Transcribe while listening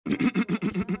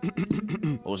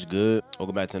What's good?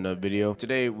 Welcome back to another video.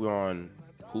 Today we're on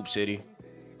Hoop City.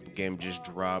 The game just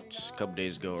dropped a couple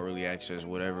days ago, early access,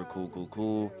 whatever.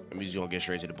 Cool. I'm just gonna get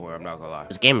straight to the point. I'm not gonna lie.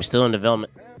 This game is still in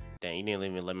development. Dang, you didn't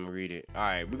even let me read it. All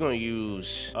right, we're gonna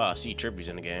use. See, Trippy's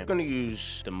in the game. We're gonna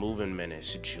use the moving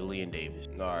menace, Julian Davis.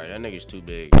 All right, that nigga's too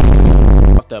big.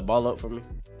 Off that ball up for me.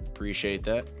 Appreciate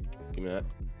that. Give me that.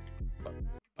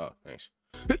 Oh, thanks.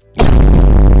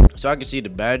 So I can see the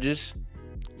badges.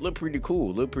 Look pretty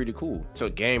cool. So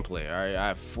gameplay, all right. I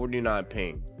have 49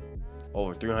 ping,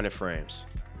 over 300 frames.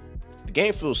 The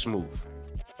game feels smooth.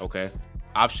 Okay.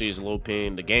 Obviously, it's low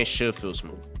ping. The game should feel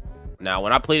smooth. Now,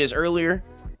 when I played this earlier,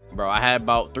 bro, I had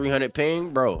about 300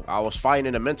 ping, bro. I was fighting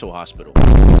in a mental hospital.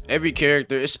 Every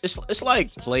character, it's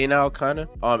like play now, kind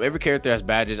of. Every character has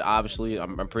badges. Obviously,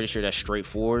 I'm pretty sure that's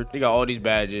straightforward. You got all these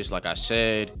badges, like I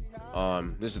said.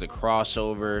 This is the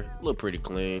crossover. Look pretty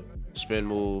clean. Spin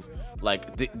move.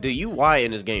 Like the UI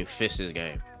in this game fits this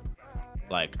game.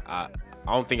 Like I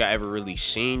don't think I ever really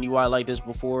seen UI like this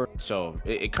before. So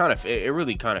it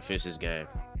really kind of fits this game.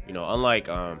 You know, unlike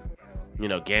you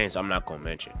know, games I'm not gonna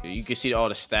mention. You can see all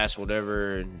the stats,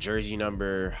 whatever, jersey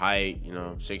number, height, you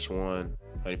know, 6'1",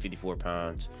 154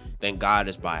 pounds. Thank God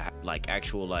it's by like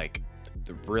actual like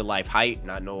the real life height,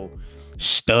 not no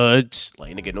studs.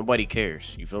 Like nigga, nobody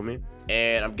cares. You feel me?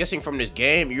 And I'm guessing from this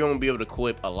game, you're gonna be able to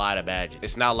equip a lot of badges.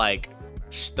 It's not like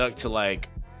stuck to like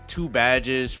 2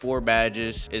 badges, 4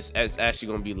 badges. It's actually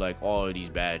gonna be like all of these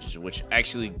badges, which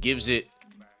actually gives it.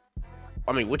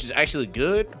 I mean, which is actually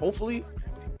good. Hopefully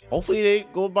they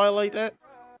go by like that,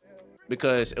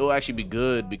 because it will actually be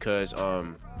good because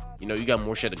you know, you got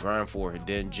more shit to grind for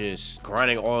than just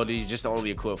grinding all of these just to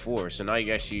only equip 4. So now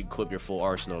you actually equip your full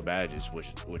arsenal of badges,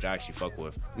 which I actually fuck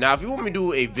with. Now, if you want me to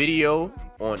do a video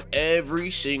on every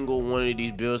single one of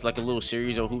these builds, like a little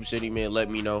series on Hoop City, man, let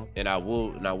me know, and I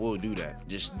will do that.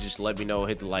 Just let me know,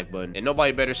 hit the like button, and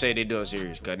nobody better say they doing a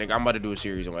series, cause nigga, I'm about to do a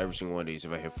series on every single one of these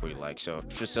if I hit 40 likes. So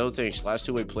facilitating /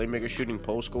 two-way playmaker, shooting,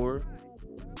 post scorer.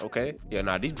 Okay, yeah,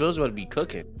 nah, these builds are gonna be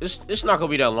cooking. It's not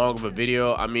gonna be that long of a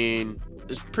video. I mean,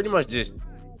 it's pretty much just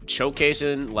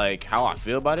showcasing like how I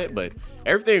feel about it, but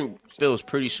everything feels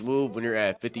pretty smooth when you're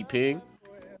at 50 ping.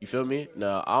 You feel me?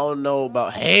 Now I don't know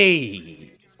about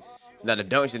now the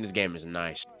dunks in this game is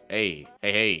nice. Hey,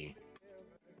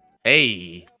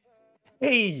 nigga,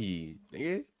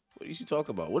 what are you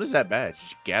talking about? What is that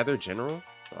badge? Gather general?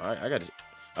 I got it.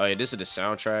 Oh yeah, this is the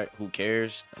soundtrack. Who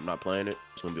cares? I'm not playing it.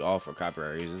 It's gonna be all for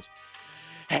copyright reasons.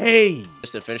 Hey,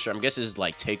 it's the finisher. I'm guessing it's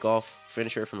like takeoff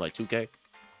finisher from like 2K,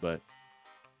 but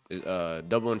it's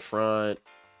double in front,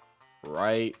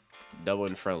 right, double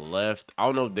in front, left. I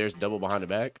don't know if there's double behind the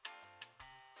back.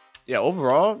 Yeah,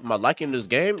 overall, my liking this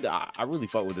game, I really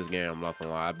fuck with this game. I'm not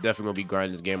gonna lie. I'm definitely gonna be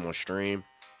grinding this game on stream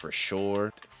for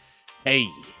sure. Hey,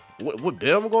 what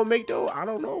build I'm gonna make though? I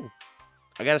don't know.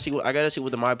 I gotta see what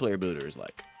the my player builder is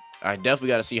like. I definitely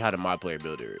gotta see how the my player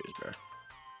builder is, bro.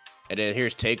 And then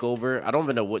here's takeover. I don't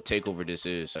even know what takeover this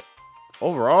is.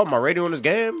 Overall, my rating on this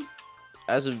game,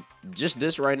 as of just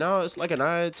this right now, it's like a 9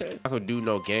 out of 10. I could do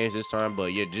no games this time, but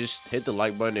yeah, just hit the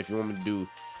like button if you want me to do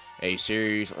a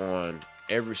series on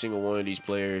every single one of these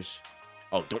players.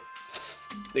 Oh, don't,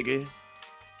 nigga.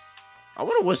 I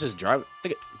wonder what's this driver.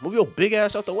 Nigga, move your big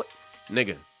ass out the way,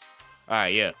 nigga. All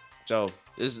right, yeah. So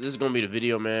this is gonna be the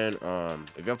video, man.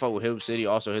 If y'all fuck with Hoop City,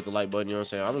 also hit the like button. You know what I'm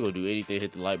saying? I'm gonna go do anything.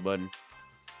 Hit the like button.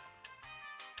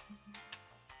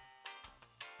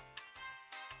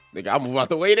 Nigga, I'll move out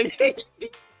the way, nigga.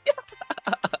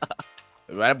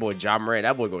 That boy John Moran,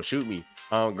 that boy gonna shoot me.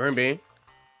 Green bean.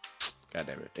 God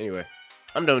damn it. Anyway,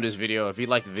 I'm done with this video. If you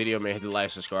like the video, man, hit the like,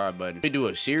 subscribe button. We do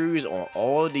a series on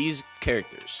all these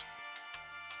characters.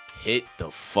 Hit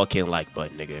the fucking like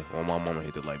button, nigga. On my mama,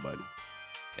 hit the like button.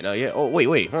 And yeah. Oh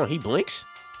wait. Hold on. He blinks.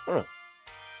 Huh.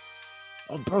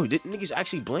 Oh, bro, did niggas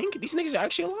actually blink? These niggas are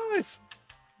actually alive.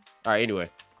 All right. Anyway.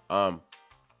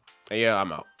 Yeah,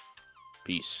 I'm out.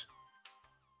 Peace.